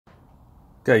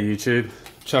Okay, YouTube,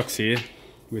 Chuck's here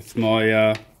with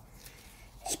my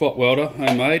spot welder,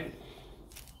 homemade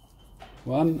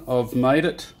one. I've made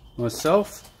it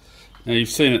myself. Now you've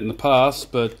seen it in the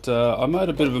past, but I made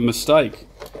a bit of a mistake.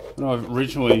 When I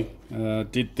originally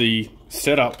did the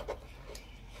setup,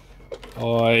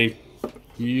 I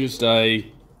used a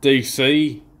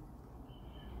DC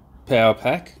power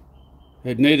pack.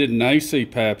 It needed an AC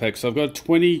power pack, so I've got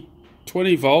a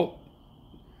 20 volt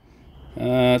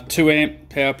 2 amp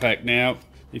power pack. Now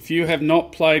if you have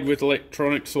not played with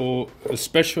electronics, or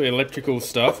especially electrical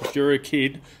stuff, if you're a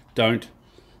kid, don't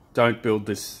build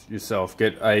this yourself.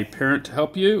 Get a parent to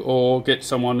help you, or get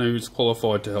someone who's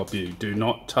qualified to help you. Do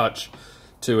not touch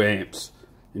 2 amps.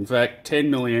 In fact,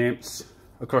 10 milliamps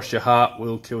across your heart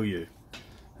will kill you,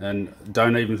 and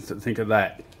don't even think of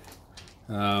that.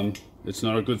 It's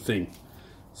not a good thing.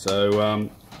 So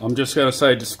I'm just going to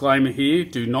say a disclaimer here: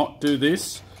 do not do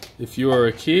this. If you are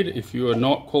a kid, if you are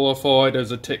not qualified as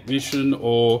a technician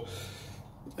or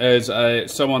as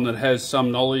someone that has some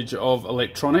knowledge of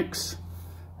electronics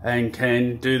and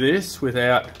can do this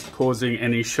without causing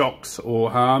any shocks or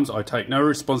harms, I take no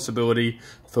responsibility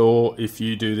for if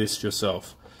you do this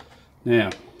yourself.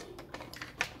 Now,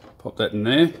 pop that in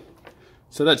there.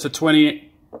 So that's a 2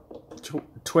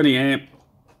 amp,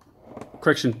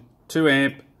 correction, 2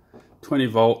 amp, 20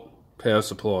 volt power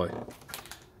supply.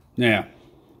 Now,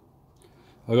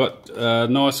 I got a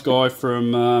nice guy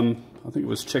from, I think it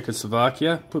was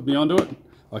Czechoslovakia, put me onto it.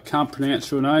 I can't pronounce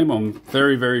your name, I'm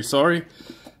very, very sorry.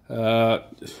 I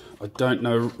don't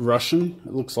know Russian.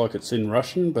 It looks like it's in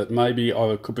Russian, but maybe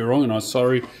I could be wrong, and I'm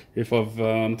sorry if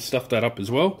I've stuffed that up as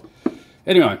well.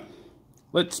 Anyway,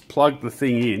 let's plug the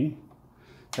thing in,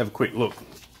 have a quick look.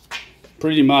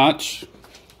 Pretty much,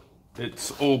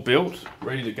 it's all built,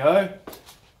 ready to go.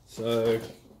 So,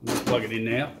 let's plug it in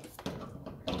now.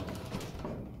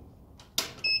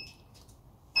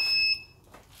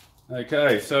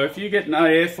 Okay, so if you get an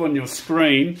AF on your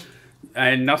screen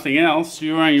and nothing else,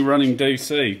 you're only running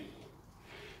DC.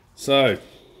 So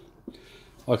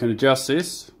I can adjust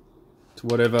this to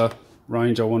whatever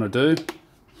range I want to do,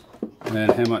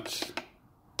 and how much,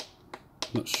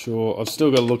 not sure. I've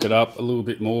still got to look it up a little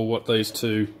bit more what these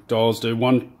two dials do.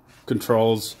 One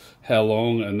controls how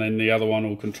long, and then the other one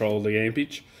will control the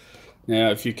ampage. Now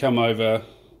if you come over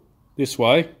this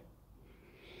way,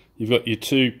 you've got your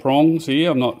 2 prongs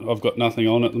here. I've got nothing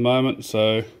on at the moment,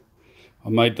 so I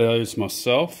made those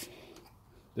myself.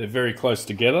 They're very close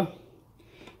together.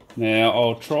 Now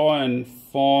I'll try and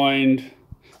find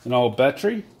an old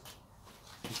battery,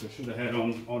 which I should have had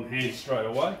on hand straight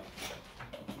away.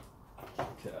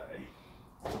 Okay,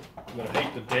 I've got to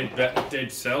heat the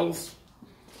dead cells.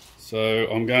 So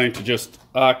I'm going to just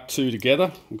arc 2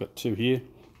 together. I've got 2 here.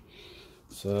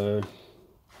 So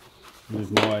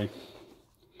move my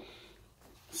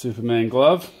Superman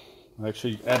glove. I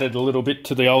actually added a little bit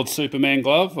to the old Superman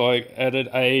glove. I added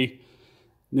a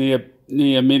I'm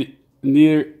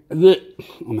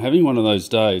having one of those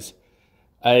days.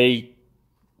 A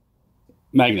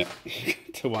magnet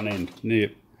to one end,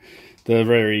 near the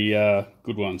very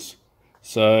good ones.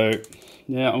 So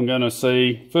now I'm going to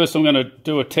see. First, I'm going to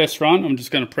do a test run. I'm just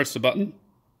going to press the button,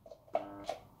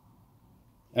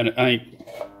 and it ain't.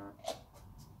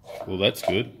 Well, that's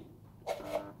good.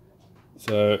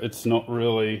 So it's not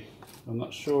really, I'm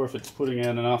not sure if it's putting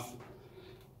out enough.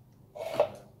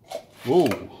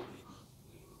 Whoa,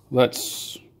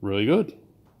 that's really good.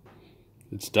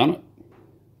 It's done it.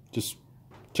 Just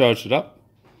charged it up.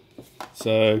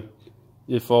 So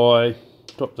if I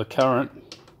drop the current,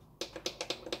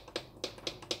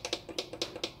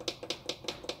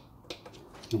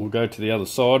 and we'll go to the other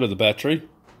side of the battery.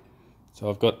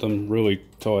 So I've got them really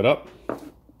tied up.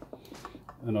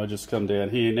 And I just come down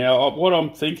here. Now what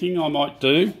I'm thinking I might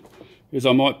do is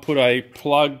I might put a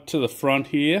plug to the front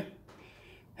here,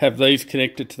 have these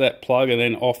connected to that plug, and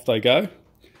then off they go.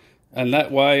 And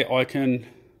that way I can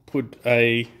put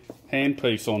a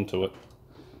handpiece onto it,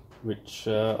 which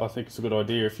I think is a good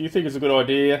idea. If you think it's a good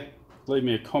idea, leave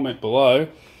me a comment below.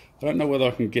 I don't know whether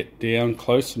I can get down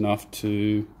close enough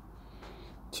to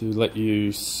let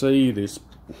you see this.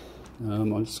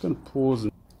 I'm just going to pause.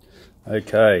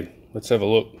 Okay. Let's have a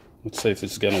look. Let's see if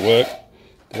this is going to work.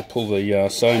 I'll pull the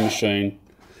sewing machine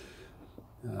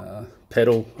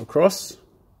pedal across,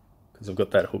 because I've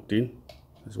got that hooked in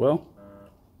as well.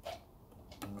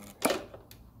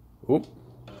 Oop.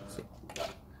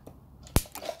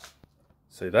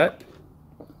 See that?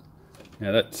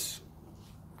 Now that's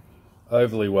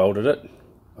overly welded it.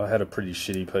 I had a pretty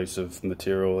shitty piece of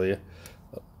material here.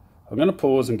 I'm going to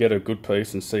pause and get a good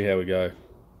piece and see how we go.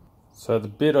 So the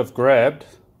bit I've grabbed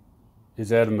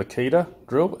is out of Makita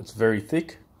drill. It's very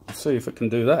thick. We'll see if it can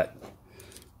do that.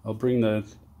 I'll bring the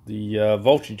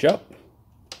voltage up.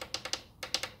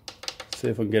 See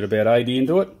if I can get about 80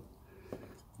 into it.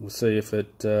 We'll see if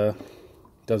it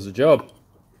does the job.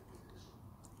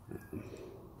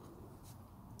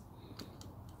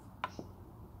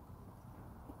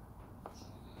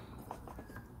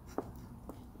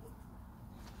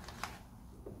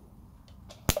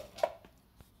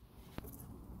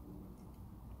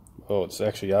 Oh, it's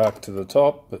actually arced to the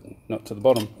top, but not to the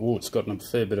bottom. Oh, it's gotten a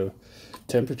fair bit of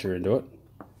temperature into it.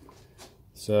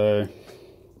 So,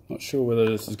 not sure whether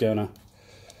this is going to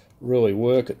really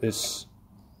work at this.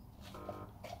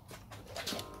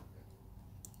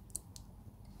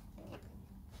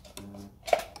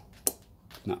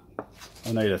 No,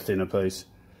 I need a thinner piece.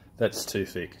 That's too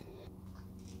thick.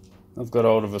 I've got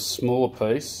hold of a smaller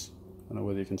piece. I don't know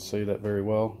whether you can see that very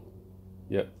well.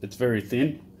 Yep, it's very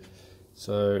thin.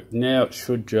 So now it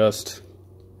should just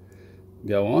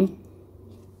go on.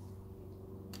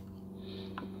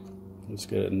 Let's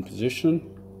get it in position.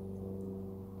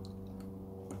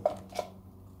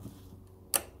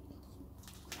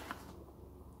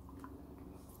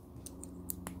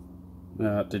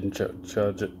 No, it didn't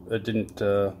charge it. It didn't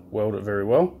weld it very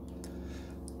well.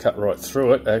 Cut right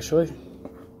through it actually,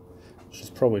 which is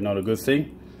probably not a good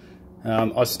thing.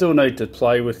 I still need to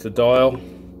play with the dial.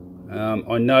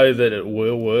 I know that it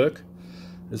will work.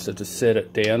 Just have to set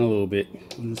it down a little bit.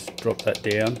 Just drop that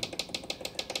down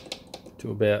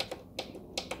to about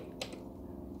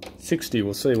 60.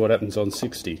 We'll see what happens on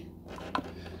 60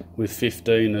 with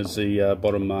 15 as the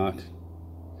bottom mark.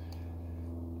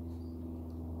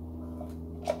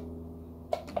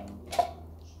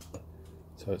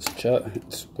 So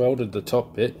it's welded the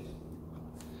top bit.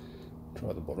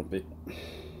 Try the bottom bit.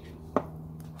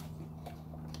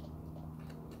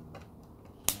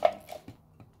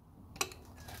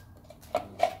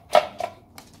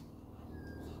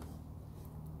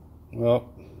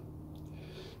 Well,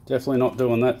 definitely not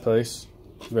doing that piece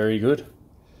very good.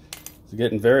 It's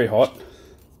getting very hot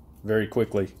very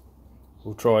quickly.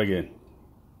 We'll try again.